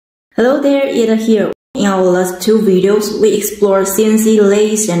Hello there, athe here. In our last two videos, we explored CNC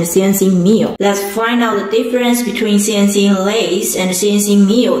lathe and CNC mill. Let's find out the difference between CNC lathe and CNC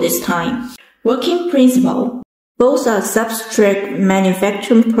mill this time. Working principle. Both are substrate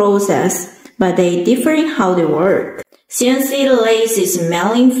manufacturing process, but they differ in how they work. CNC lathe is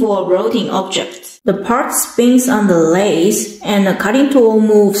milling for rotating objects. The part spins on the lathe, and the cutting tool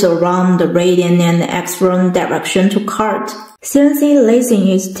moves around the radian and external direction to cut. CNC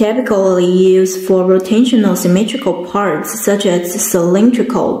lathing is typically used for rotational symmetrical parts such as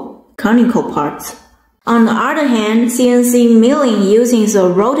cylindrical, conical parts. On the other hand, CNC milling uses a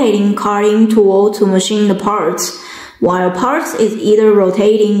rotating cutting tool to machine the parts, while parts is either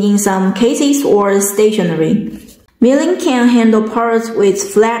rotating in some cases or stationary. Milling can handle parts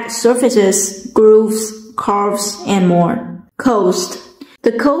with flat surfaces, grooves, curves, and more. Cost.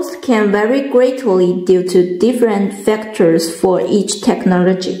 The cost can vary greatly due to different factors for each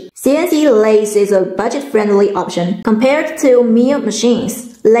technology. CNC lathe is a budget-friendly option. Compared to mill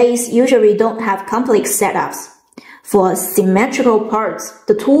machines, lathes usually don't have complex setups. For symmetrical parts,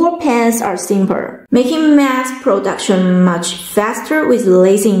 the tool pens are simpler, making mass production much faster with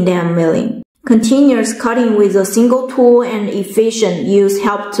lathing than milling. Continuous cutting with a single tool and efficient use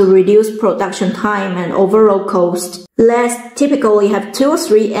help to reduce production time and overall cost. Lathes typically have 2 or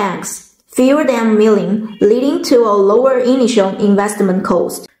 3 eggs, fewer than milling, leading to a lower initial investment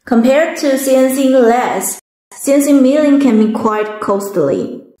cost. Compared to CNC lathe, CNC milling can be quite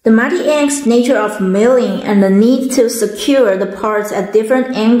costly. The multi-angle nature of milling and the need to secure the parts at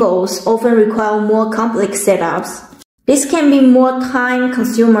different angles often require more complex setups. This can be more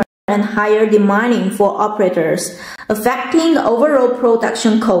time-consuming and higher demanding for operators, affecting the overall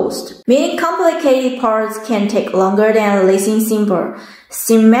production cost. Milling complicated parts can take longer than lathing simple,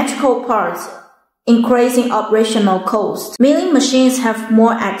 symmetrical parts, increasing operational cost. Milling machines have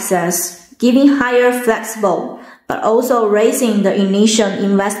more access, giving higher flexible, but also raising the initial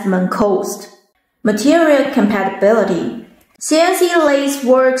investment cost. Material compatibility. CNC lathe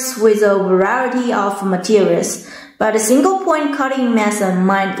works with a variety of materials, but a single-point cutting method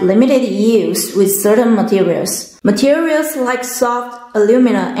might limit use with certain materials. Materials like soft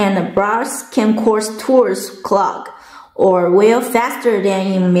aluminum and brass can cause tools clog or wear faster than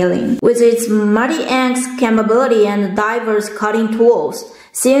in milling. With its multi-angle capability and diverse cutting tools,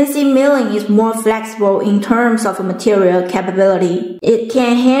 CNC milling is more flexible in terms of material capability. It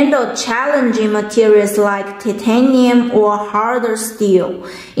can handle challenging materials like titanium or harder steel,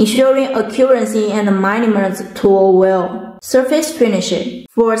 ensuring accuracy and minimizing the tool well. Surface finishing.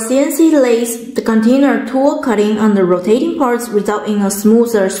 For CNC lathe, the continuous tool cutting on the rotating parts results in a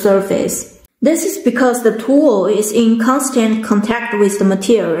smoother surface. This is because the tool is in constant contact with the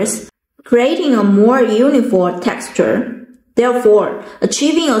materials, creating a more uniform texture. Therefore,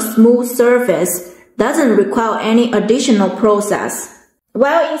 achieving a smooth surface doesn't require any additional process.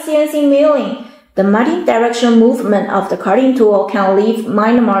 While in CNC milling, the multi-direction movement of the cutting tool can leave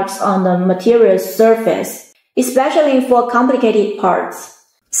minor marks on the material's surface, especially for complicated parts.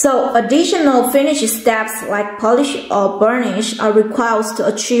 So, additional finish steps like polish or burnish are required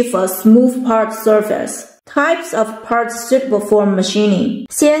to achieve a smooth part surface. Types of parts suitable for machining.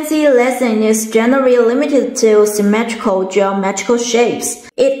 CNC lathing is generally limited to symmetrical geometrical shapes.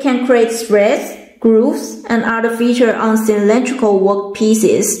 It can create threads, grooves, and other features on cylindrical work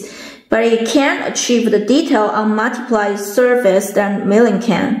pieces, but it can achieve the detail on multiplied surface than milling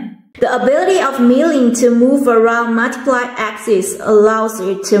can. The ability of milling to move around multiple axes allows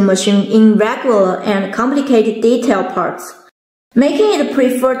it to machine irregular and complicated detail parts, making it a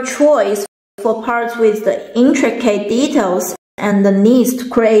preferred choice for parts with the intricate details and the needs to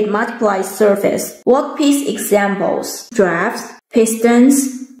create multiplied surface. Workpiece examples: shafts,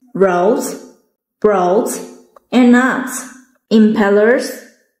 pistons, rods, bolts, and nuts, impellers,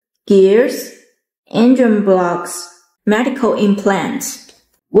 gears, engine blocks, medical implants.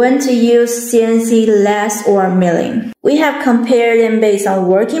 When to use CNC lathe or milling. We have compared them based on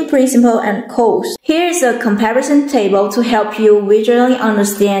working principle and cost. Here is a comparison table to help you visually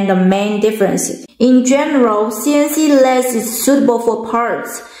understand the main differences. In general, CNC lathe is suitable for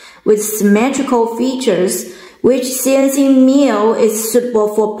parts with symmetrical features, which CNC mill is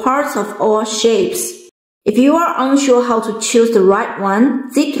suitable for parts of all shapes. If you are unsure how to choose the right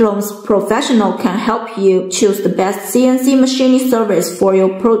one, Zintilon's professional can help you choose the best CNC machining service for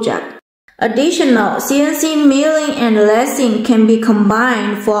your project. Additional, CNC milling and lathing can be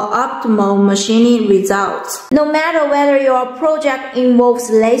combined for optimal machining results. No matter whether your project involves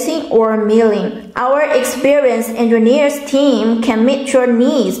lathing or milling, our experienced engineers team can meet your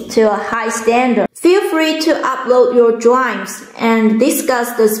needs to a high standard. Feel free to upload your drawings and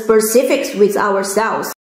discuss the specifics with ourselves.